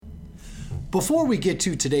Before we get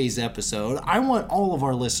to today's episode, I want all of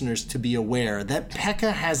our listeners to be aware that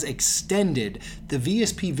PECA has extended the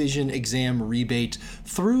VSP Vision exam rebate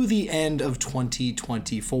through the end of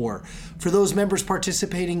 2024. For those members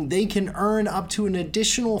participating, they can earn up to an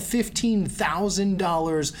additional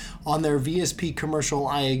 $15,000 on their VSP commercial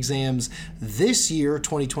eye exams this year,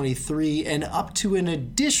 2023, and up to an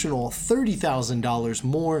additional $30,000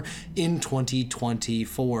 more in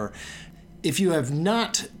 2024. If you have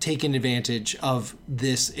not taken advantage of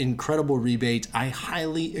this incredible rebate, I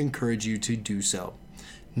highly encourage you to do so.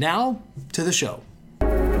 Now, to the show.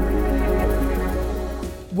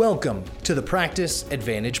 Welcome to the Practice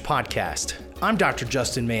Advantage Podcast. I'm Dr.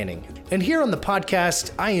 Justin Manning, and here on the podcast,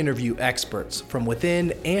 I interview experts from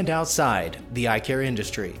within and outside the eye care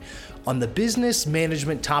industry on the business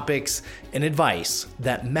management topics and advice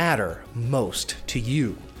that matter most to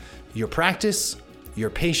you, your practice, your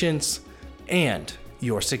patients, and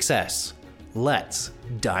your success. Let's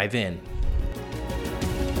dive in.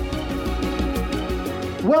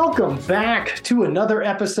 Welcome back to another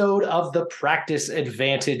episode of the Practice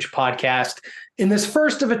Advantage podcast. In this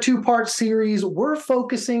first of a two-part series, we're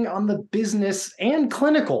focusing on the business and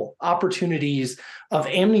clinical opportunities of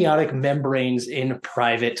amniotic membranes in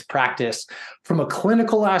private practice. From a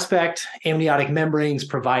clinical aspect, amniotic membranes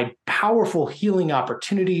provide powerful healing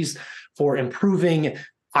opportunities for improving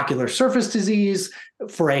ocular surface disease,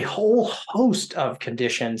 for a whole host of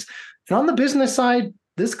conditions. And on the business side,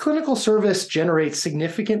 this clinical service generates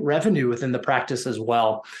significant revenue within the practice as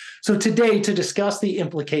well. So today, to discuss the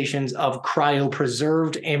implications of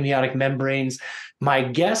cryopreserved amniotic membranes, my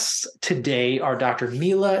guests today are Dr.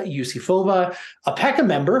 Mila Ioussifova, a PECA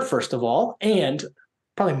member, first of all, and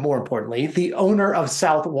probably more importantly, the owner of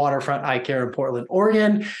South Waterfront Eye Care in Portland,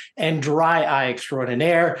 Oregon, and dry eye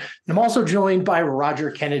extraordinaire. And I'm also joined by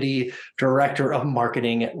Roger Kennedy, Director of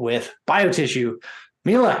Marketing with BioTissue.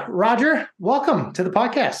 Mila, Roger, welcome to the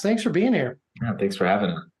podcast. Thanks for being here. Yeah, thanks for having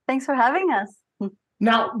us. Thanks for having us.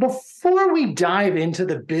 Now, before we dive into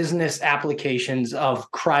the business applications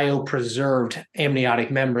of cryopreserved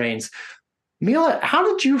amniotic membranes, Mila, how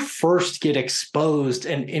did you first get exposed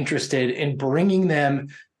and interested in bringing them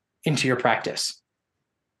into your practice?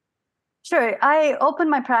 Sure. I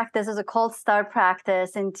opened my practice as a cold start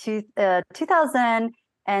practice in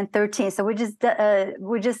 2013. So we just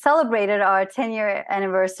celebrated our 10-year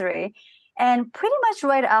anniversary. And pretty much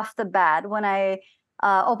right off the bat, when I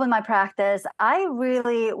opened my practice, I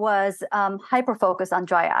really was hyper-focused on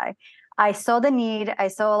dry eye. I saw the need. I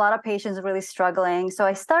saw a lot of patients really struggling. So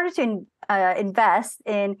I started to invest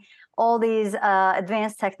in all these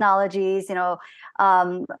advanced technologies, the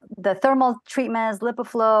thermal treatments,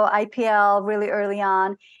 LipiFlow, IPL really early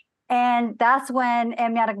on. And that's when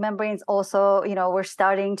amniotic membranes also, were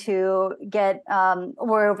starting to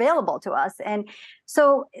were available to us. And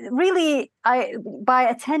so really, by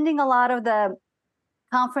attending a lot of the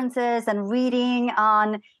conferences and reading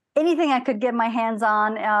on anything I could get my hands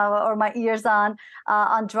on or my ears on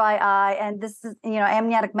dry eye. And this is,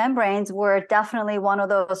 amniotic membranes were definitely one of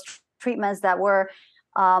those treatments that were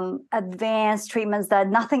advanced treatments that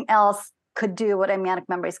nothing else could do what amniotic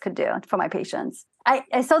membranes could do for my patients.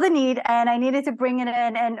 I saw the need and I needed to bring it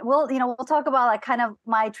in. And we'll talk about like kind of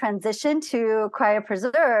my transition to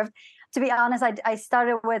cryopreserved. To be honest, I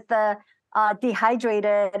started with the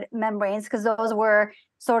dehydrated membranes because those were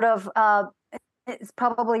sort of it's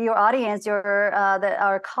probably your audience,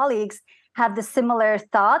 our colleagues have the similar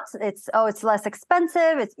thoughts. It's less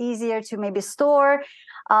expensive. It's easier to maybe store.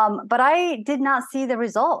 But I did not see the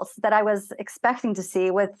results that I was expecting to see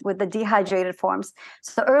with the dehydrated forms.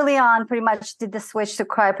 So early on, pretty much did the switch to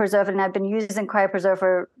cryopreserved, and I've been using cryopreserved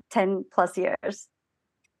for 10 plus years.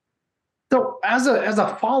 So as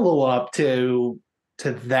a follow-up to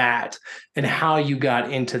that and how you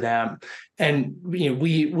got into them. And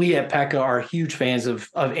we at PECA are huge fans of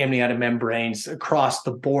amniotic membranes across the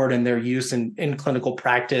board and their use in clinical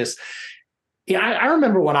practice. Yeah, I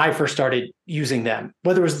remember when I first started using them,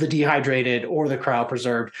 whether it was the dehydrated or the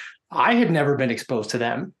cryopreserved, I had never been exposed to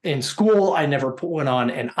them. In school, I never put one on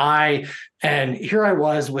an eye. And here I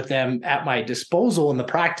was with them at my disposal in the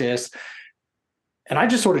practice. And I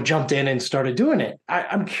just sort of jumped in and started doing it.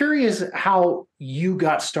 I'm curious how you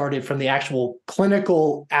got started from the actual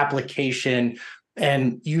clinical application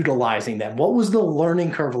and utilizing them. What was the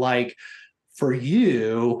learning curve like for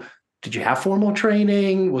you? Did you have formal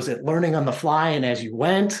training? Was it learning on the fly and as you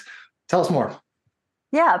went? Tell us more.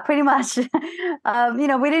 Yeah, pretty much. We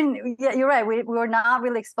didn't, yeah, you're right. We were not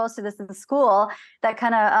really exposed to this in school. That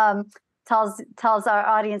kind of tells our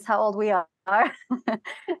audience how old we are.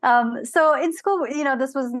 So in school,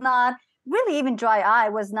 this was not really even dry eye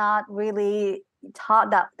was not really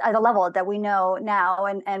taught that at a level that we know now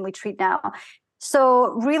and we treat now.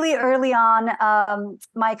 So really early on,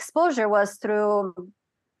 my exposure was through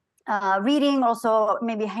reading, also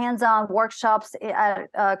maybe hands-on workshops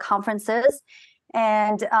at conferences.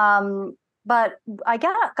 And but I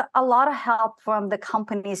got a lot of help from the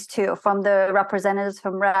companies too, from the representatives,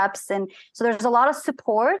 from reps. And so there's a lot of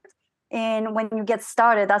support in when you get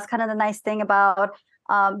started. That's kind of the nice thing about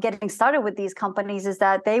getting started with these companies, is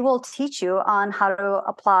that they will teach you on how to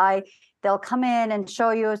apply. They'll come in and show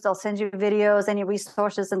you, they'll send you videos, any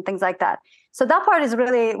resources and things like that. So that part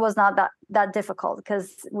was not that difficult,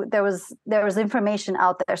 because there was information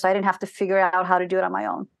out there. So I didn't have to figure out how to do it on my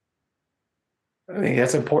own. I think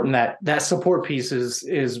that's important. That support piece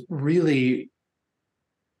is really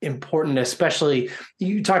important, especially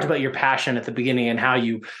you talked about your passion at the beginning and how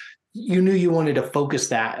you knew you wanted to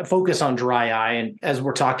focus on dry eye. And as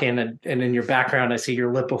we're talking, and in your background, I see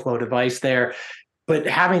your LipiFlow device there, but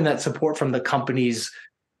having that support from the companies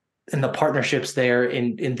and the partnerships there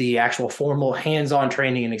in the actual formal hands-on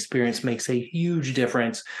training and experience makes a huge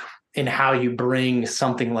difference in how you bring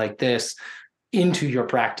something like this into your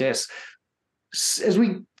practice. As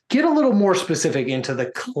we get a little more specific into the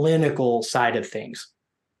clinical side of things,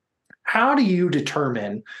 how do you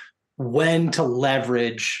determine when to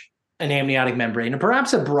leverage an amniotic membrane? And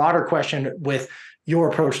perhaps a broader question with your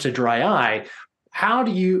approach to dry eye, how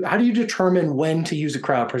do you determine when to use a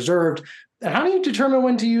cryopreserved? And how do you determine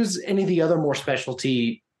when to use any of the other more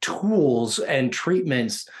specialty tools and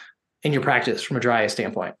treatments in your practice from a dry eye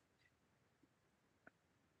standpoint?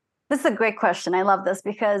 This is a great question. I love this,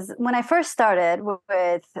 because when I first started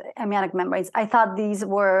with amniotic membranes, I thought these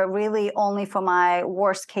were really only for my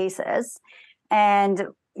worst cases. And,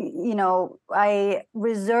 I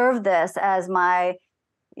reserved this as my,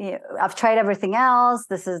 I've tried everything else.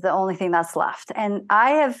 This is the only thing that's left. And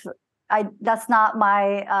that's not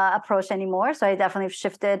my approach anymore. So I definitely have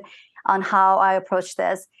shifted on how I approach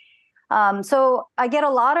this. So I get a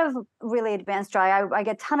lot of really advanced dry eye. I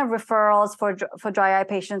get a ton of referrals for dry eye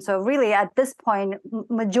patients. So really at this point,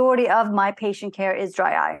 majority of my patient care is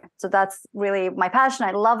dry eye. So that's really my passion.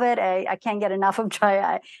 I love it. I can't get enough of dry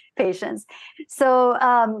eye patients. So,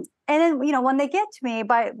 and then, when they get to me,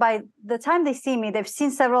 by the time they see me, they've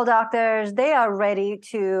seen several doctors, they are ready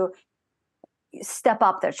to step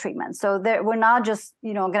up their treatment. So we're not just,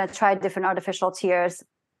 going to try different artificial tears.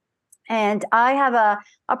 And I have a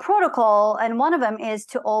protocol, and one of them is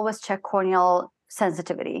to always check corneal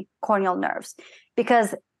sensitivity, corneal nerves,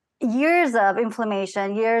 because years of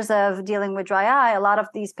inflammation, years of dealing with dry eye, a lot of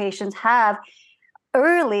these patients have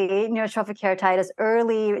early neurotrophic keratitis,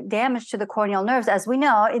 early damage to the corneal nerves. As we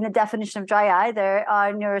know, in the definition of dry eye, there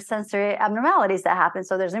are neurosensory abnormalities that happen.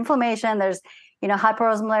 So there's inflammation, there's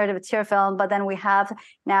hyperosmolarity of a tear film, but then we have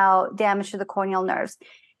now damage to the corneal nerves.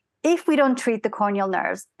 If we don't treat the corneal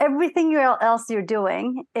nerves, everything else you're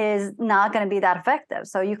doing is not going to be that effective.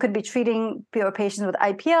 So you could be treating your patients with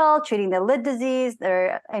IPL, treating their lid disease,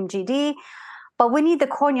 their MGD, but we need the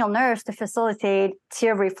corneal nerves to facilitate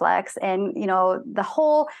tear reflex and the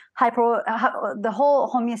whole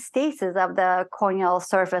homeostasis of the corneal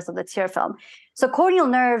surface of the tear film. So corneal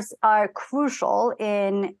nerves are crucial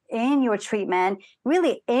in your treatment,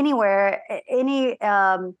 really anywhere,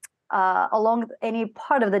 along any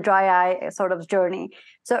part of the dry eye sort of journey.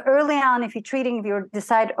 So early on, if you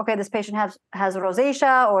decide, okay, this patient has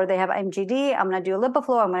rosacea or they have MGD, I'm going to do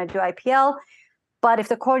LipiFlow, I'm going to do IPL. But if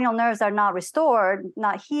the corneal nerves are not restored,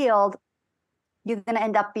 not healed, you're going to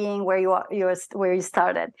end up being where you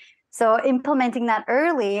started. So implementing that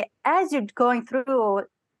early as you're going through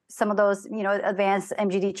some of those, advanced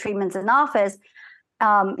MGD treatments in office.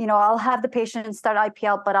 I'll have the patient start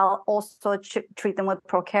IPL, but I'll also treat them with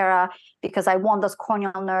Procara, because I want those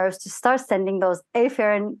corneal nerves to start sending those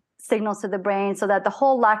afferent signals to the brain so that the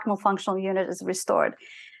whole lacrimal functional unit is restored.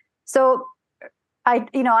 So I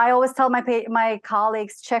always tell my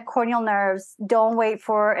colleagues, check corneal nerves. Don't wait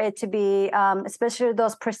for it to be, especially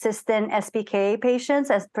those persistent SBK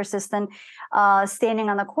patients, as persistent staining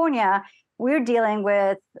on the cornea. We're dealing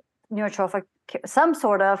with neurotrophic, some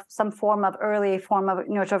early form of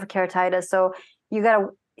neurotrophic keratitis. So you got to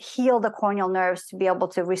heal the corneal nerves to be able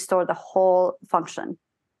to restore the whole function.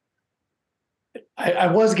 I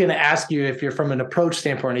was going to ask you, if you're from an approach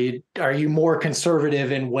standpoint, are you more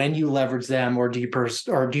conservative in when you leverage them, or do you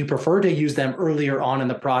prefer to use them earlier on in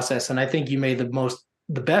the process? And I think you made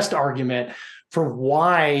the best argument for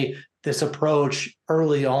why this approach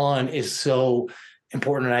early on is so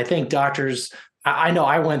important. And I think doctors, I know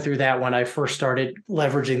I went through that when I first started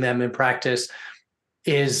leveraging them in practice.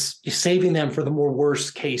 is saving them for the more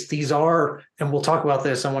worst case. These are, and we'll talk about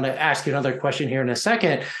this. I want to ask you another question here in a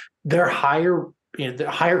second. They're higher, the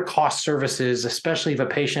higher cost services, especially if a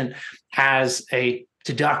patient has a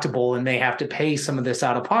deductible and they have to pay some of this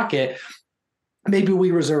out of pocket. Maybe we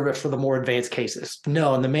reserve it for the more advanced cases.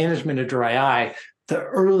 No, in the management of dry eye, the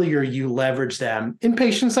earlier you leverage them in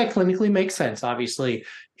patients that clinically make sense, obviously,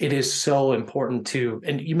 it is so important to,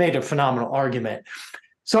 and you made a phenomenal argument.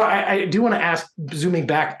 So I do want to ask, zooming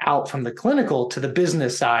back out from the clinical to the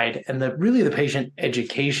business side and really the patient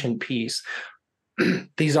education piece.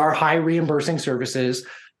 These are high reimbursing services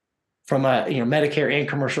from a Medicare and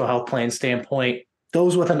commercial health plan standpoint.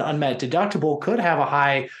 Those with an unmet deductible could have a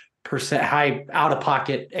high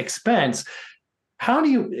out-of-pocket expense. How do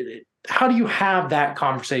you have that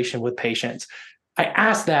conversation with patients? I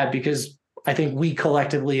ask that because I think we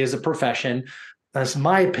collectively as a profession, that's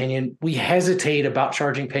my opinion, we hesitate about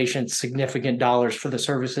charging patients significant dollars for the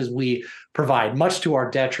services we provide, much to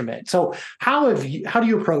our detriment. So how do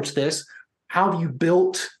you approach this? How have you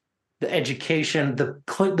built the education,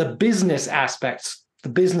 the business aspects, the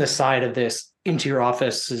business side of this into your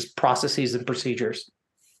office's processes and procedures?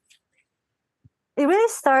 It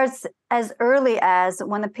really starts as early as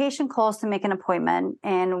when the patient calls to make an appointment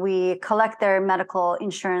and we collect their medical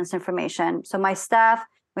insurance information. So my staff,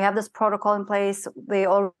 we have this protocol in place. They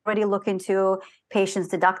already look into patients'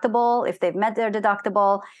 deductible, if they've met their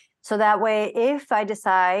deductible. So that way, if I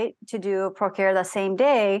decide to do ProCare the same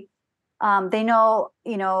day, they know,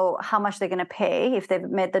 how much they're going to pay. If they've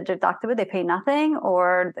met the deductible, they pay nothing.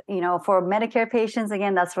 Or, for Medicare patients,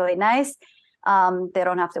 again, that's really nice. They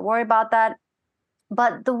don't have to worry about that.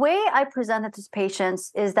 But the way I present it to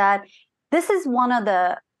patients is that this is one of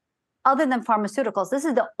the, other than pharmaceuticals, this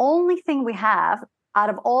is the only thing we have out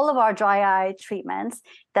of all of our dry eye treatments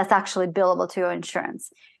that's actually billable to your insurance.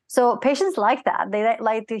 So patients like that. They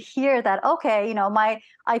like to hear that, okay, my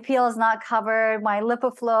IPL is not covered, my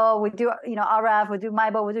LipiFlow, we do, RF, we do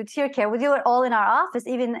MIBO, we do tear care, we do it all in our office,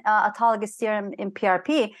 even autologous serum in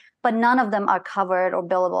PRP, but none of them are covered or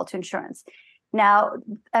billable to insurance. Now,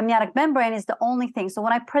 amniotic membrane is the only thing. So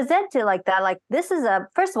when I present it like that, this is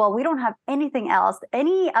first of all, we don't have anything else,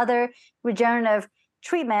 any other regenerative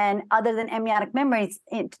treatment other than amniotic membranes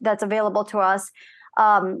that's available to us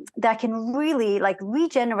that can really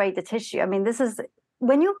regenerate the tissue. I mean, this is,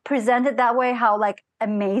 when you present it that way, how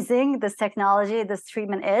amazing this technology, this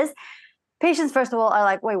treatment is, patients, first of all, are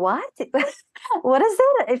like, wait, what? What is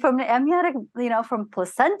it? From the amniotic, from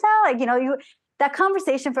placenta? That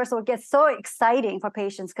conversation, first of all, gets so exciting for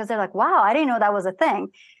patients because they're like, wow, I didn't know that was a thing.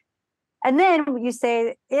 And then you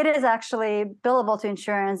say it is actually billable to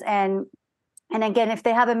insurance. And again, if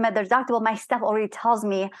they haven't met their deductible, my staff already tells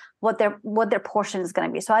me what their portion is going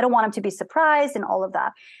to be. So I don't want them to be surprised and all of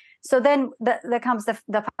that. So then there comes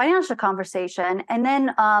the financial conversation, and then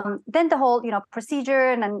the whole procedure,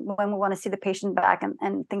 and then when we want to see the patient back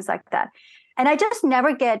and things like that. And I just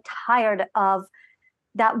never get tired of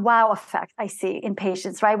that wow effect I see in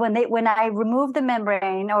patients, right? When I remove the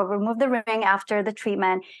membrane or remove the ring after the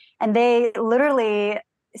treatment, and they literally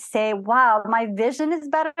say, wow, my vision is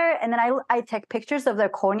better. And then I take pictures of their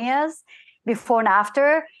corneas before and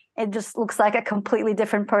after. It just looks like a completely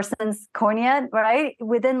different person's cornea, right?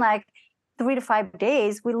 Within 3 to 5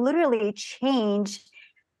 days, we literally change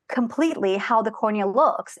completely how the cornea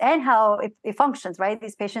looks and how it functions, right?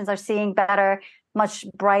 These patients are seeing better, much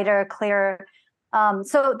brighter, clearer.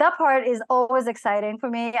 So that part is always exciting for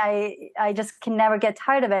me. I just can never get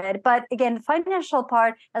tired of it. But again, the financial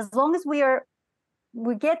part, as long as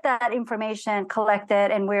we get that information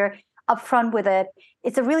collected and we're upfront with it,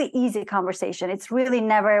 it's a really easy conversation. It's really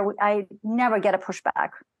I never get a pushback.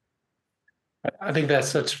 I think that's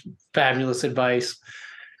such fabulous advice.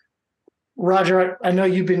 Roger, I know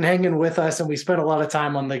you've been hanging with us and we spent a lot of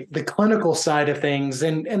time on the clinical side of things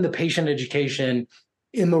and the patient education.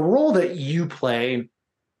 In the role that you play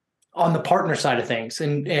on the partner side of things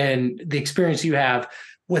and the experience you have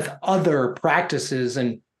with other practices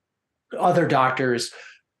and other doctors,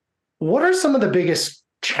 what are some of the biggest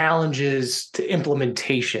challenges to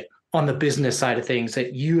implementation on the business side of things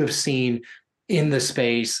that you have seen in the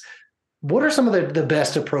space? What are some of the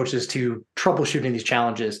best approaches to troubleshooting these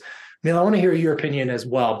challenges? Mila, I want to hear your opinion as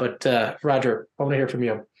well, but Roger, I want to hear from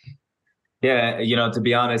you. Yeah, to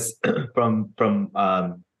be honest, from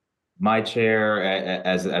my chair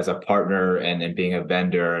as a partner and being a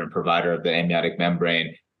vendor and provider of the amniotic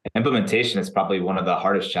membrane, implementation is probably one of the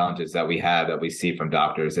hardest challenges that we see from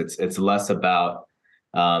doctors. It's less about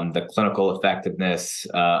the clinical effectiveness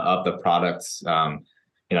of the products.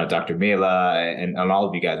 Dr. Mila and all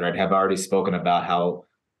of you guys, right, have already spoken about how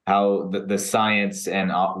the science and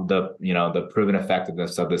the proven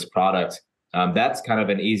effectiveness of this product, that's kind of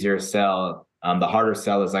an easier sell. The harder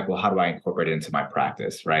sell is like, well, how do I incorporate it into my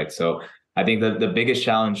practice, right? So I think the biggest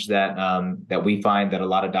challenge that we find that a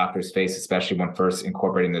lot of doctors face, especially when first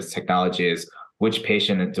incorporating this technology, is which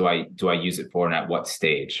patient do I use it for and at what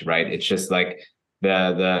stage, right? It's just like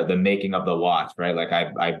the making of the watch, right? Like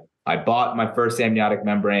I bought my first amniotic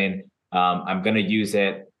membrane. I'm going to use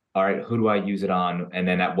it. All right, who do I use it on? And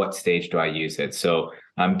then at what stage do I use it? So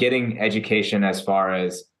I'm getting education as far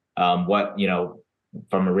as what,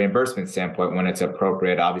 from a reimbursement standpoint, when it's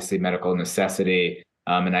appropriate, obviously medical necessity,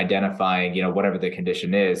 and identifying, whatever the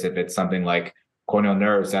condition is, if it's something like corneal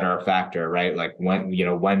nerves that are a factor, right? Like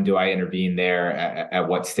when do I intervene there, at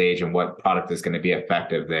what stage, and what product is going to be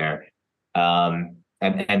effective there? And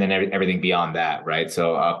then everything beyond that, right?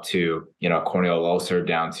 So up to, corneal ulcer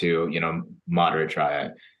down to, moderate dry eye.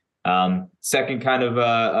 Second kind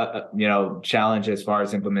of, challenge as far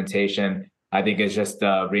as implementation, I think, is just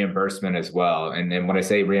reimbursement as well. And when I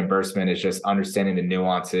say reimbursement, is just understanding the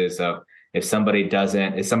nuances of if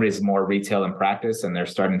somebody's more retail in practice and they're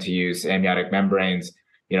starting to use amniotic membranes,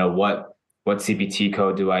 what CPT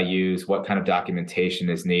code do I use? What kind of documentation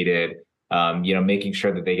is needed? Making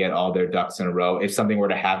sure that they get all their ducks in a row. If something were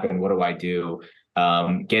to happen, what do I do?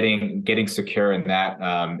 Getting secure in that,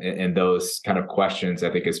 in those kind of questions,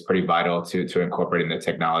 I think is pretty vital to incorporating the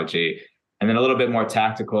technology. And then a little bit more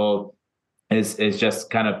tactical is just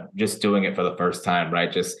kind of just doing it for the first time, right?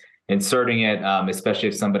 Just inserting it, especially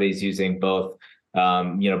if somebody's using both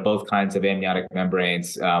kinds of amniotic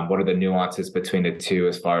membranes. What are the nuances between the two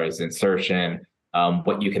as far as insertion?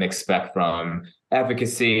 What you can expect from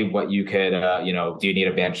efficacy, what you could, do you need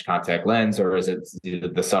a bandaged contact lens, or is it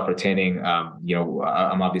the self-retaining?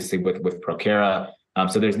 I'm obviously with Procura.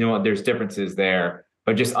 So there's differences there,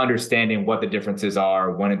 but just understanding what the differences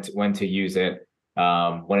are, when to use it,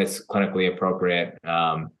 when it's clinically appropriate.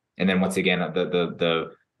 And then once again,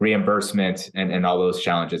 the reimbursement and all those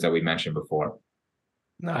challenges that we mentioned before.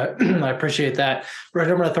 I appreciate that. Right,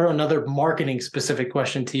 I'm going to throw another marketing specific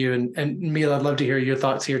question to you, and Mila, I'd love to hear your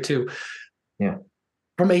thoughts here too. Yeah.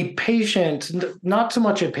 From a patient, not so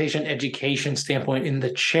much a patient education standpoint in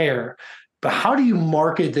the chair, but how do you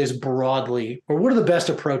market this broadly, or what are the best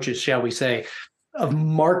approaches, shall we say, of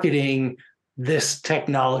marketing this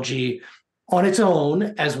technology on its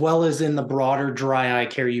own, as well as in the broader dry eye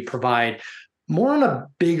care you provide, more on a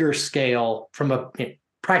bigger scale from a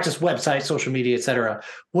practice website, social media, et cetera?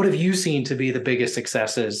 What have you seen to be the biggest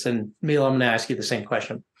successes? And Mila, I'm going to ask you the same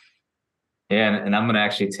question. Yeah, and I'm going to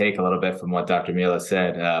actually take a little bit from what Dr. Mila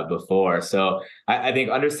said before. So I think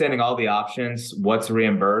understanding all the options, what's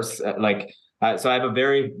reimbursed, so I have a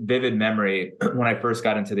very vivid memory when I first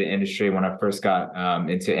got into the industry, when I first got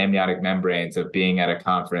into amniotic membranes, of being at a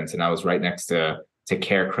conference, and I was right next to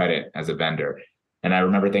Care Credit as a vendor. And I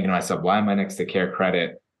remember thinking to myself, why am I next to Care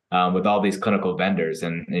Credit with all these clinical vendors?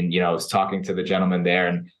 And I was talking to the gentleman there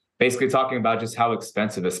and basically talking about just how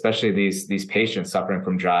expensive, especially these patients suffering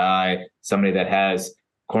from dry eye, somebody that has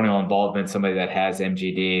corneal involvement, somebody that has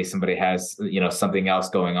MGD, somebody has something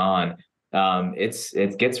else going on.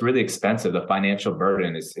 It gets really expensive. The financial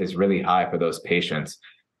burden is really high for those patients.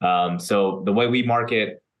 So the way we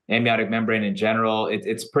market amniotic membrane in general,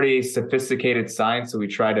 it's pretty sophisticated science. So we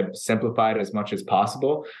try to simplify it as much as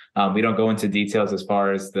possible. We don't go into details as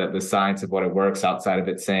far as the science of what it works, outside of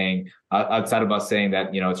us saying that,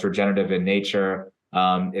 it's regenerative in nature,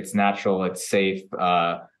 it's natural, it's safe,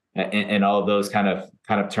 and all of those kind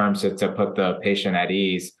of terms to put the patient at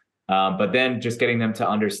ease. But then just getting them to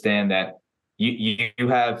understand that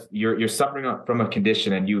you're suffering from a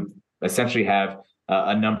condition, and you essentially have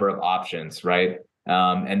a number of options, right?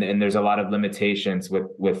 And there's a lot of limitations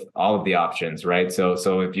with all of the options, right?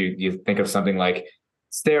 So if you think of something like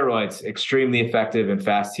steroids, extremely effective and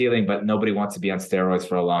fast healing, but nobody wants to be on steroids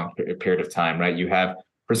for a long period of time, right? You have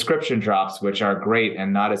prescription drops, which are great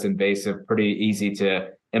and not as invasive, pretty easy to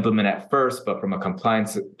implement at first, but from a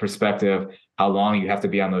compliance perspective, how long you have to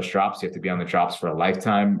be on those drops? You have to be on the drops for a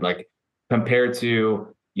lifetime, like compared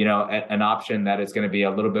to, an option that is going to be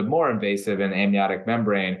a little bit more invasive in amniotic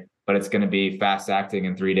membrane, but it's going to be fast acting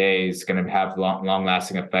in 3 days, going to have long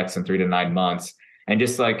lasting effects in 3 to 9 months. And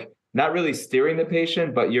just like not really steering the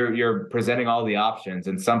patient, but you're presenting all the options.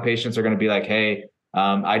 And some patients are going to be like, hey,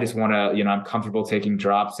 I just want to, I'm comfortable taking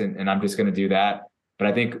drops and I'm just going to do that. But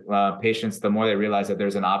I think patients, the more they realize that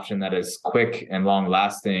there's an option that is quick and long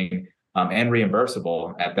lasting, and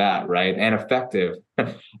reimbursable at that, right, and effective,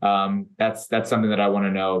 that's something that I want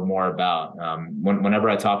to know more about. Whenever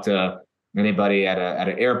I talk to anybody at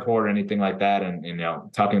an airport or anything like that,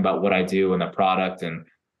 and talking about what I do and the product and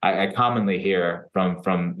I commonly hear from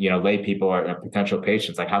lay people or potential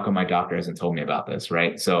patients, like, how come my doctor hasn't told me about this,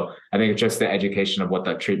 right? So I think it's just the education of what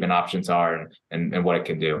the treatment options are and what it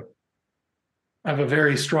can do. I have a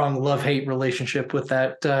very strong love-hate relationship with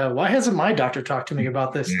that. Why hasn't my doctor talked to me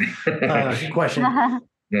about this question?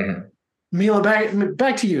 Yeah. Mila,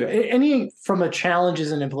 back to you. Any, from a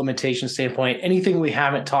challenges and implementation standpoint, anything we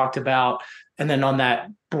haven't talked about, and then on that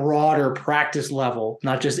broader practice level,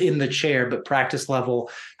 not just in the chair, but practice level,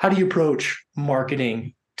 how do you approach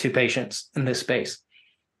marketing to patients in this space?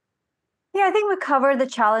 Yeah, I think we covered the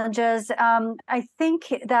challenges. I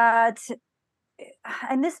think that,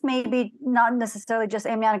 and this may be not necessarily just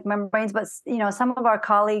amniotic membranes, but some of our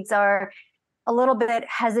colleagues are a little bit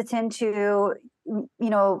hesitant to,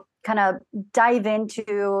 kind of dive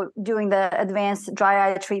into doing the advanced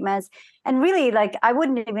dry eye treatments. And really, like, I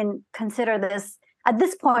wouldn't even consider this at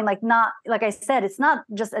this point, not, like I said, it's not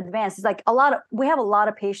just advanced. It's like we have a lot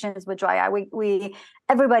of patients with dry eye.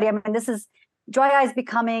 Everybody, I mean, dry eye is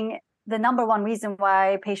becoming the number one reason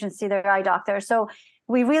why patients see their eye doctor. So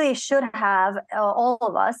we really should have, all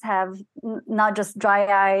of us have, not just dry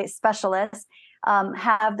eye specialists,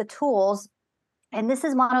 have the tools. And this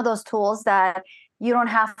is one of those tools that you don't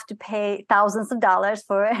have to pay thousands of dollars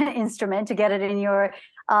for an instrument to get it in your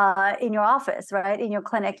office, right? In your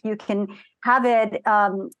clinic. You can have it,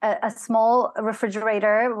 a small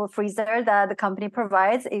refrigerator or freezer that the company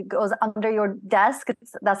provides. It goes under your desk.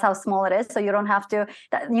 That's how small it is. So you don't have to,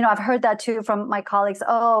 I've heard that too from my colleagues.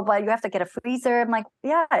 Oh, but you have to get a freezer. I'm like,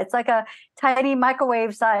 yeah, it's like a tiny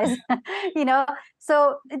microwave size,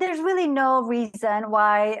 So there's really no reason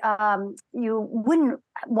why you wouldn't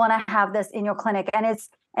want to have this in your clinic.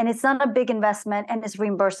 And it's not a big investment, and it's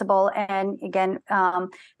reimbursable. And again,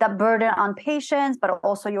 that burden on patients, but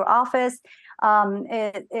also your office,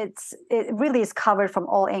 it really is covered from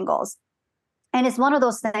all angles. And it's one of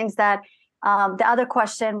those things that the other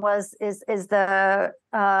question is the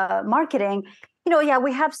marketing. Yeah,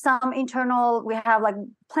 we have some internal, we have like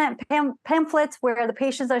pamphlets where the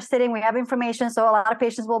patients are sitting, we have information. So a lot of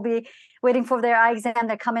patients will be waiting for their eye exam.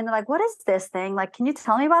 They come in, they're like, what is this thing? Like, can you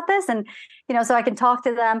tell me about this? And, so I can talk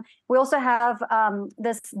to them. We also have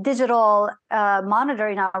this digital monitor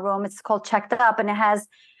in our room. It's called Checked Up, and it has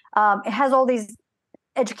all these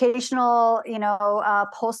educational,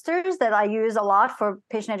 posters that I use a lot for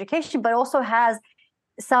patient education, but also has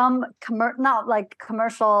some not like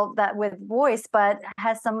commercial that with voice, but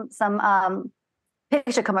has some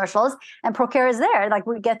picture commercials, and ProCare is there. Like,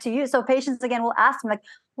 we get to use. So patients again will ask me, like,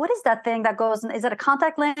 what is that thing that goes? Is it a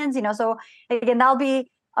contact lens? So again, that'll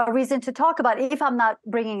be a reason to talk about it if I'm not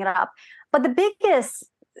bringing it up. But the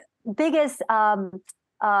biggest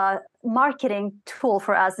marketing tool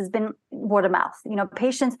for us has been word of mouth.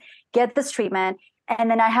 Patients get this treatment. And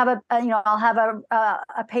then I have I'll have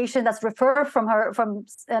a patient that's referred from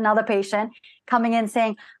another patient coming in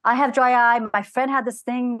saying, I have dry eye. My friend had this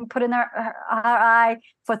thing put in her eye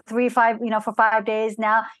for 5 days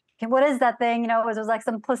now. What is that thing? It was like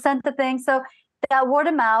some placenta thing. So that word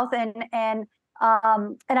of mouth, and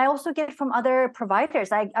I also get from other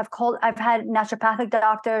providers. I've had naturopathic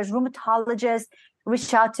doctors, rheumatologists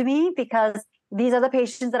reach out to me because these are the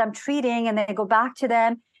patients that I'm treating, and they go back to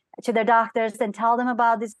their doctors and tell them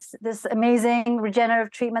about this amazing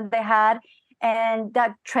regenerative treatment they had, and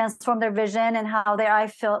that transformed their vision and how their eye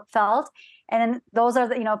felt. And those are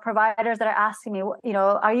the providers that are asking me,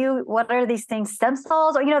 what are these things, stem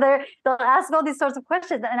cells? Or they'll ask all these sorts of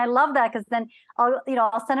questions, and I love that, because then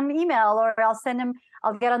I'll send them an email, or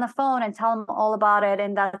I'll get on the phone and tell them all about it,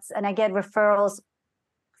 and I get referrals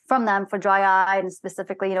from them for dry eye, and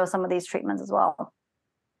specifically some of these treatments as well.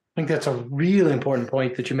 I think that's a really important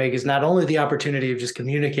point that you make, is not only the opportunity of just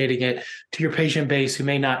communicating it to your patient base who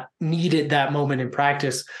may not need it that moment in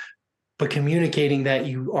practice, but communicating that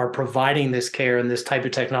you are providing this care and this type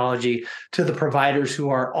of technology to the providers who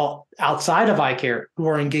are outside of eye care, who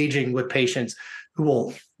are engaging with patients who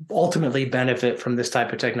will ultimately benefit from this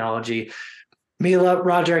type of technology. Mila,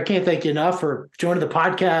 Roger, I can't thank you enough for joining the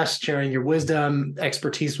podcast, sharing your wisdom,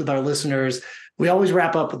 expertise with our listeners. We always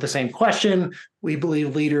wrap up with the same question. We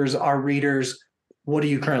believe leaders are readers. What are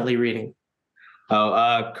you currently reading?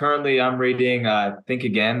 Currently I'm reading Think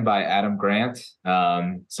Again by Adam Grant.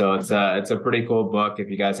 So it's a pretty cool book if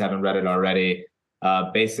you guys haven't read it already.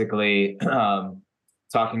 Basically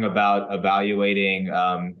talking about evaluating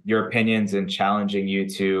your opinions and challenging you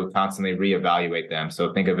to constantly reevaluate them.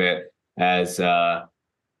 So think of it as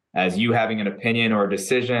you having an opinion or a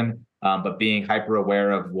decision, but being hyper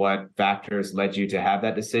aware of what factors led you to have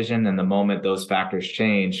that decision. And the moment those factors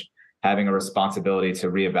change, having a responsibility to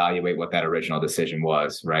reevaluate what that original decision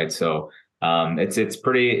was, right? So it's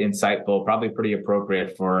pretty insightful, probably pretty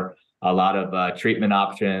appropriate for a lot of treatment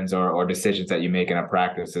options or decisions that you make in a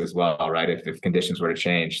practice as well, right? If conditions were to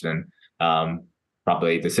change, then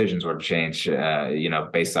probably decisions were to change,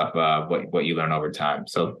 based off what you learn over time.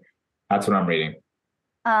 So that's what I'm reading.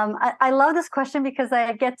 I love this question because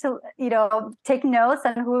I get to, take notes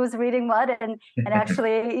on who's reading what, and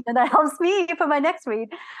actually, that helps me for my next read.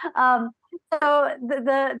 So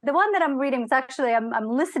the one that I'm reading is actually I'm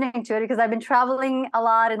listening to it because I've been traveling a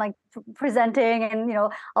lot and like presenting, and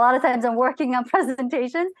a lot of times I'm working on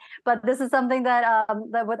presentations. But this is something that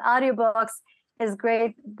with audiobooks is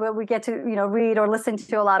great, but we get to read or listen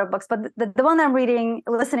to a lot of books. But the one that I'm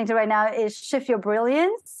listening to right now is Shift Your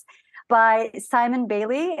Brilliance by Simon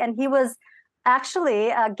Bailey, and he was actually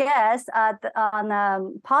a guest on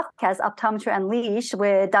the podcast Optometry Unleashed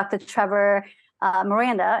with Dr. Trevor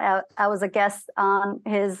Miranda. I was a guest on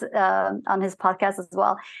his podcast as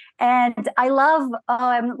well, and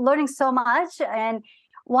I'm learning so much. And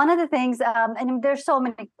one of the things, and there's so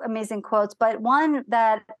many amazing quotes, but one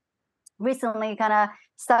that recently kind of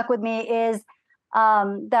stuck with me is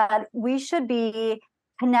that we should be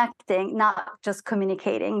connecting, not just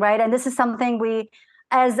communicating, right? And this is something we,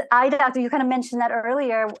 as eye doctor, you kind of mentioned that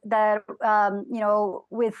earlier, that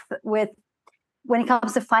with when it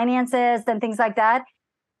comes to finances and things like that,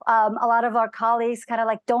 a lot of our colleagues kind of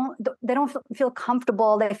like don't feel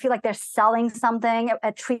comfortable. They feel like they're selling something,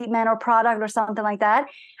 a treatment or product or something like that.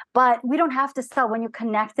 But we don't have to sell. When you're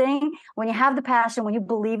connecting, when you have the passion, when you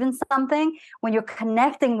believe in something, when you're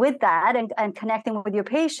connecting with that and connecting with your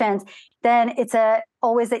patients, then it's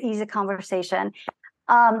always an easy conversation.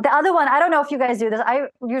 The other one, I don't know if you guys do this. I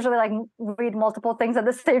usually like read multiple things at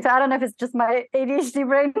the same time. I don't know if it's just my ADHD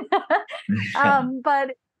brain.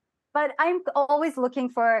 But I'm always looking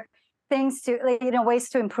for things to, ways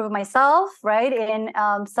to improve myself, right? In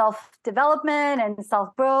self-development and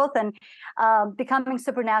self-growth, and Becoming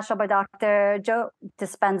Supernatural by Dr. Joe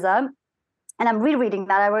Dispenza. And I'm rereading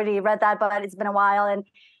that. I already read that, but it's been a while. And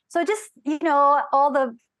so just, all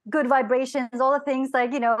the good vibrations, all the things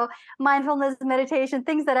like, mindfulness, meditation,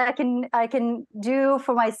 things that I can do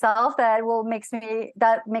for myself that makes me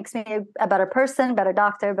a better person, better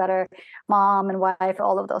doctor, better mom and wife,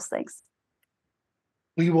 all of those things.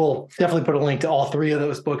 We will definitely put a link to all three of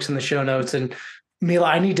those books in the show notes. And Mila,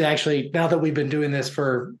 I need to actually, now that we've been doing this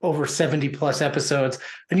for over 70 plus episodes,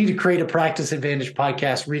 I need to create a Practice Advantage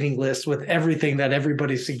podcast reading list with everything that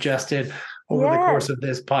everybody suggested over the course of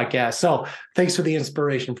this podcast. So thanks for the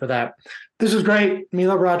inspiration for that. This was great.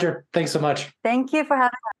 Mila, Roger, thanks so much. Thank you for having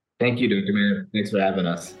us. Thank you, Dr. Mayer. Thanks for having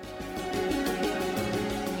us.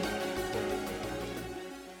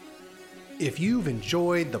 If you've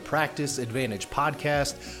enjoyed the Practice Advantage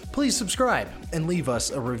podcast, please subscribe and leave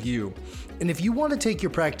us a review. And if you want to take your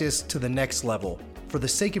practice to the next level, for the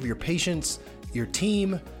sake of your patients, your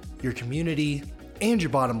team, your community, and your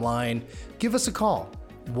bottom line, give us a call.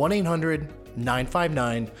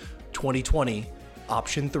 1-800-959-2020,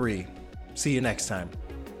 option 3. See you next time.